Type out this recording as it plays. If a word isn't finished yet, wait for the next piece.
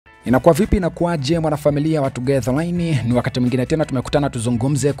Inakuwa vipi na kuaje mwanafamilia wa Together Line? Ni wakati mwingine tena tumekutana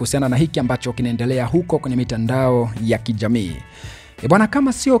tuzungumze kuhusiana na hiki ambacho kinaendelea huko kwenye mitandao ya kijamii. Bwana,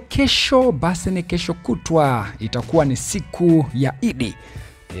 kama sio kesho basi ni kesho kutwa itakuwa ni siku ya EID.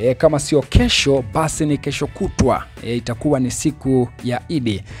 Kama sio kesho basi ni kesho kutwa itakuwa ni siku ya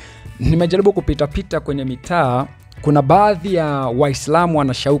EID. Nimejaribu kupita kwenye mitaa, kuna baadhi ya Waislamu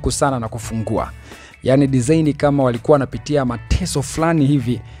wanashauku sana na kufungua. Yaani design kama walikuwa wanapitia mateso fulani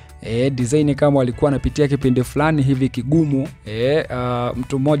hivi, design kama walikuwa wanapitia kipindi fulani hivi kigumu.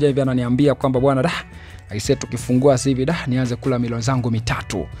 Mtu mmoja hivi ananiambia kwamba bwana aisee, tukifungua sasa hivi nianze kula milo zangu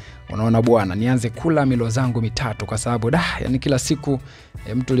 3. Unaona bwana, nianze kula milo zangu 3 kwa sababu yani kila siku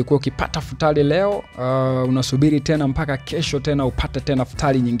mtu ulikuwa ukipata futari leo, unasubiri tena mpaka kesho tena upate tena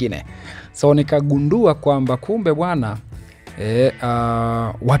futari nyingine. So nikagundua kwamba kumbe bwana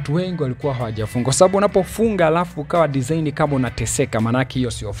watu wengi walikuwa hawajafunga. Kwa sababu unapofunga alafu ukawa design kama unateseka, maana yake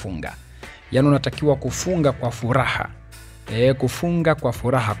hiyo sio funga. Yaani unatakiwa kufunga kwa furaha. Kufunga kwa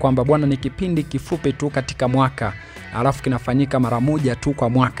furaha kwamba bwana ni kipindi kifupi tu katika mwaka, alafu kinafanyika mara moja tu kwa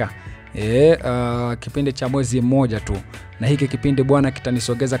mwaka. Kipindi cha mwezi mmoja tu, na hiki kipindi bwana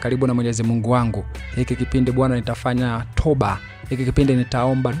kitanisogeza karibu na Mwenyezi Mungu wangu. Hiki kipindi bwana nitafanya toba. Hiki kipindi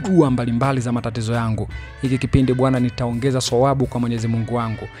nitaomba dua mbalimbali za matatizo yangu. Hiki kipindi bwana nitaongeza thawabu kwa Mwenyezi Mungu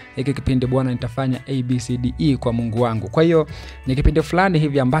wangu. Hiki kipindi bwana nitafanya ABCDE kwa Mungu wangu. Kwa hiyo ni kipindi fulani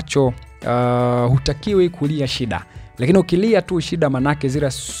hivi ambacho hutakiwi kulia shida. Lakini ukilia tu shida, manake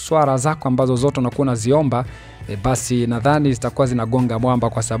zile swala zako ambazo zote unakuwa unaziomba basi nadhani zitakuwa zinagonga mwamba,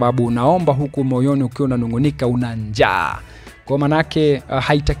 kwa sababu unaomba huku moyoni ukiwa unanungunika, una njaa. Kwa manake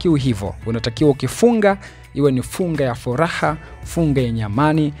haitakiwi hivyo. Unatakiwa ukifunga iwe ni funga ya furaha, funga yenye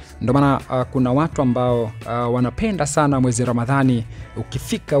amani. Ndio maana kuna watu ambao wanapenda sana mwezi Ramadhani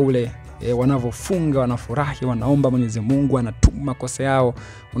ukifika ule, wanavofunga wanafurahi, wanaomba Mwenyezi Mungu, wanatuma makosa yao.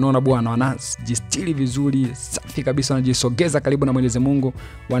 Unaona bwana, wanajistiri vizuri, safi kabisa, wanajisogeza karibu na Mwenyezi Mungu,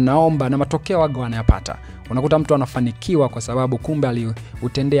 wanaomba na matokeo waga wanayapata. Unakuta mtu anafanikiwa kwa sababu kumbe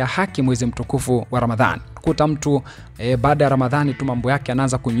aliutendea haki mwezi mtukufu wa Ramadhani. Kuta mtu baada ya Ramadhani tu mambo yake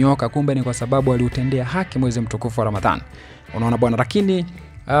anaanza kunyoka, kumbe ni kwa sababu aliutendea haki mwezi mtukufu wa Ramadhani. Unaona bwana, lakini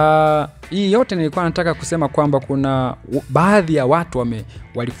hii yote nilikuwa nataka kusema kwamba kuna baadhi ya watu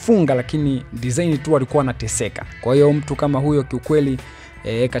walifunga lakini design tu walikuwa wanateseka. Kwa hiyo mtu kama huyo kiukweli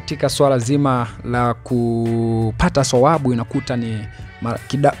katika swala zima la kupata thawabu inakuta ni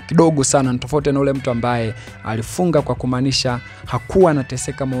kidogo sana, tofauti na ule mtu ambaye alifunga kwa kumaanisha hakuwa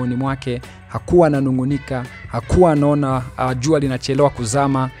anateseka moyoni mwake, hakuwa ananungunika, hakuwa anaona jua linachelewa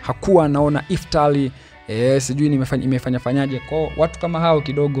kuzama, hakuwa anaona iftari sijui imefanyaje. Kwa watu kama hao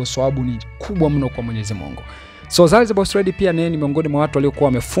kidogo thawabu ni kubwa mno kwa Mwenyezi Mungu. So ZARI Boss Ready pia ni miongoni mwa watu waliokuwa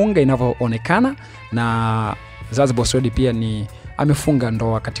wamefunga inavyoonekana, na ZARI Boss Ready pia ni amefunga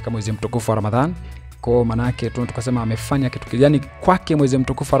ndoa katika mwezi mtukufu wa Ramadhani. Kwa maana yake tukasema amefanya kitu kijani kwake. Mwezi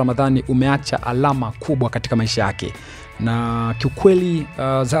mtukufu wa Ramadhani umeacha alama kubwa katika maisha yake, na kiukweli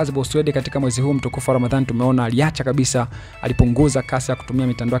ZARI Boss Ready katika mwezi huu mtukufu wa Ramadhani tumeona aliacha kabisa, alipunguza kasi ya kutumia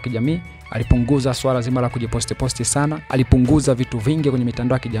mitandao ya kijamii, alipunguza swala zima la kujiposti sana, alipunguza vitu vingi kwenye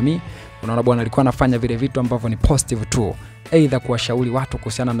mitandao ya kijamii. Unaona bwana, alikuwa anafanya vile vitu ambavyo ni positive tu, aidha kuwashauri watu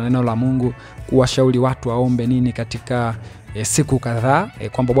kuhusiana na neno la Mungu, kuwashauri watu waombe nini katika siku kadhaa,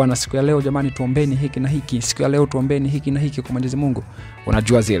 kwamba bwana siku ya leo jamani tuombeni hiki na hiki, siku ya leo tuombeni hiki na hiki kwa Mwenyezi Mungu.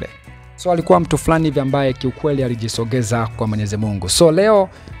 Unajua zile. So alikuwa mtu fulani hivi ambaye kiukweli alijisogeza kwa Mwenyezi Mungu. So leo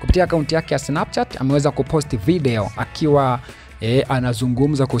kupitia akaunti yake ya Snapchat ameweza kuposti video akiwa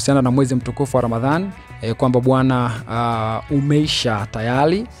anazungumza kuhusiana na mwezi mtukufu wa Ramadhani, kwamba bwana umeisha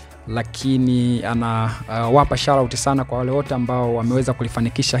tayari, lakini wapa shout sana kwa wale wote ambao wameweza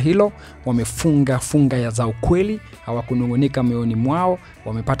kulifanikisha hilo, wamefunga funga za ukweli, hawakunungunika moyoni mwao,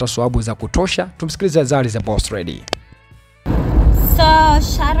 wamepata thawabu za kutosha. Tumsikilize ZARI Boss Ready. So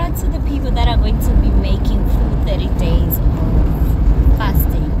shout out to the people that are going to be making full 30 days of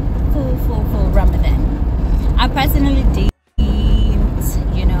fasting, full Ramadan. I personally did,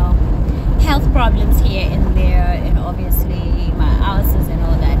 health problems here and there, and obviously my ulcers and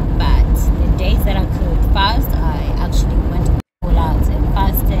all that, but the days that I could fast, I actually went all out and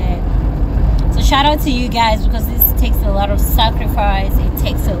fasted. So shout out to you guys, because this takes a lot of sacrifice, it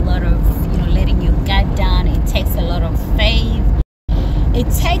takes a lot of letting your guard down, it takes a lot of faith, it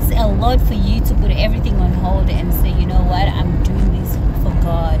takes a lot for you to put everything on hold and say, you know what, I'm doing this for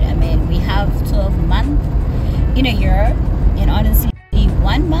God. I mean, we have 12 months in a year, and honestly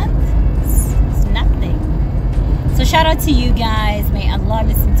 1 month is nothing. So shout out to you guys. May Allah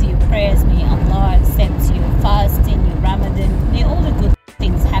listen to your prayers, may Allah accept your fasting, your Ramadan, may all the good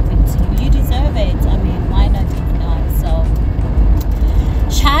things happen to you. You deserve it. I mean, why not if not? So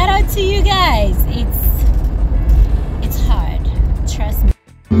shout out to you guys. It's hard. Trust me.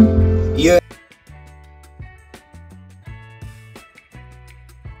 Yeah.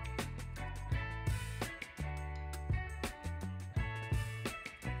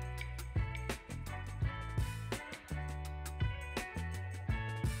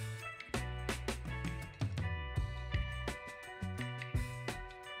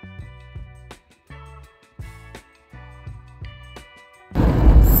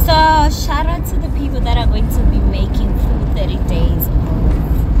 So shout out to the people that are going to be making full 30 days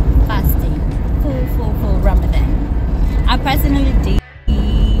of fasting, full Ramadan. I personally did,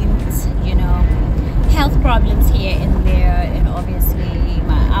 health problems here and there, and obviously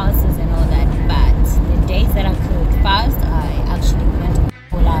my ulcers and all that. But the days that I could fast, I actually went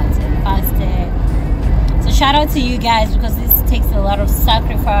full out and fasted. So shout out to you guys, because this takes a lot of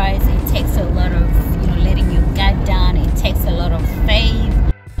sacrifice. It takes a lot of letting your guard down. It takes a lot of faith.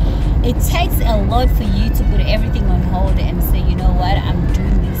 It takes a lot for you to put everything on hold and say, you know what, I'm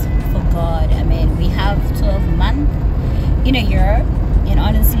doing this for God. I mean, we have 12 months in a year, and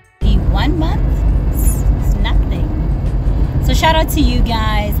honestly, 1 month is nothing. So shout out to you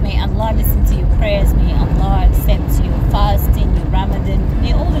guys. May Allah listen to your prayers. May Allah accept your fasting, your Ramadan.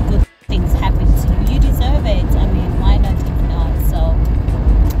 May all the good things happen to you. You deserve it. I mean, why not if not? So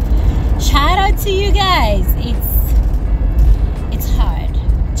shout out to you guys. It's hard.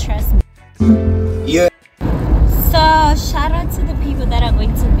 Trust me. Yeah. So shout out to the people that are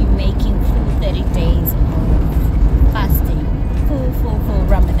going to be making full 30 days of fasting, full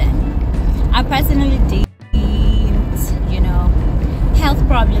Ramadan. I personally did, health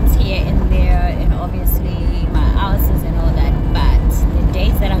problems here and there, and obviously my ulcers and all that. But the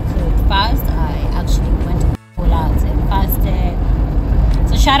days that I could fast, I actually went full out and fasted.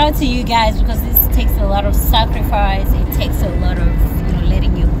 So shout out to you guys, because this takes a lot of sacrifice. It takes a lot of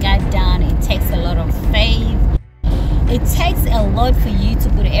letting your guard down. It takes a lot of faith. It takes a lot for you to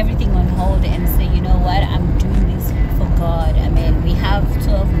put everything on hold and say, you know what, I'm doing this for God. I mean, we have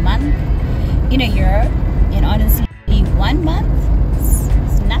 12 months in a year, and honestly, 1 month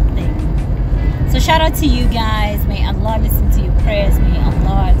is nothing. So shout out to you guys. May Allah listen to your prayers. May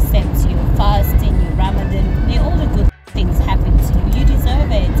Allah accept your fasting, your Ramadan. May all the good things happen to you. You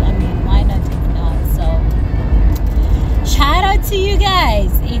deserve it. I mean, why not if not? So shout out to you guys.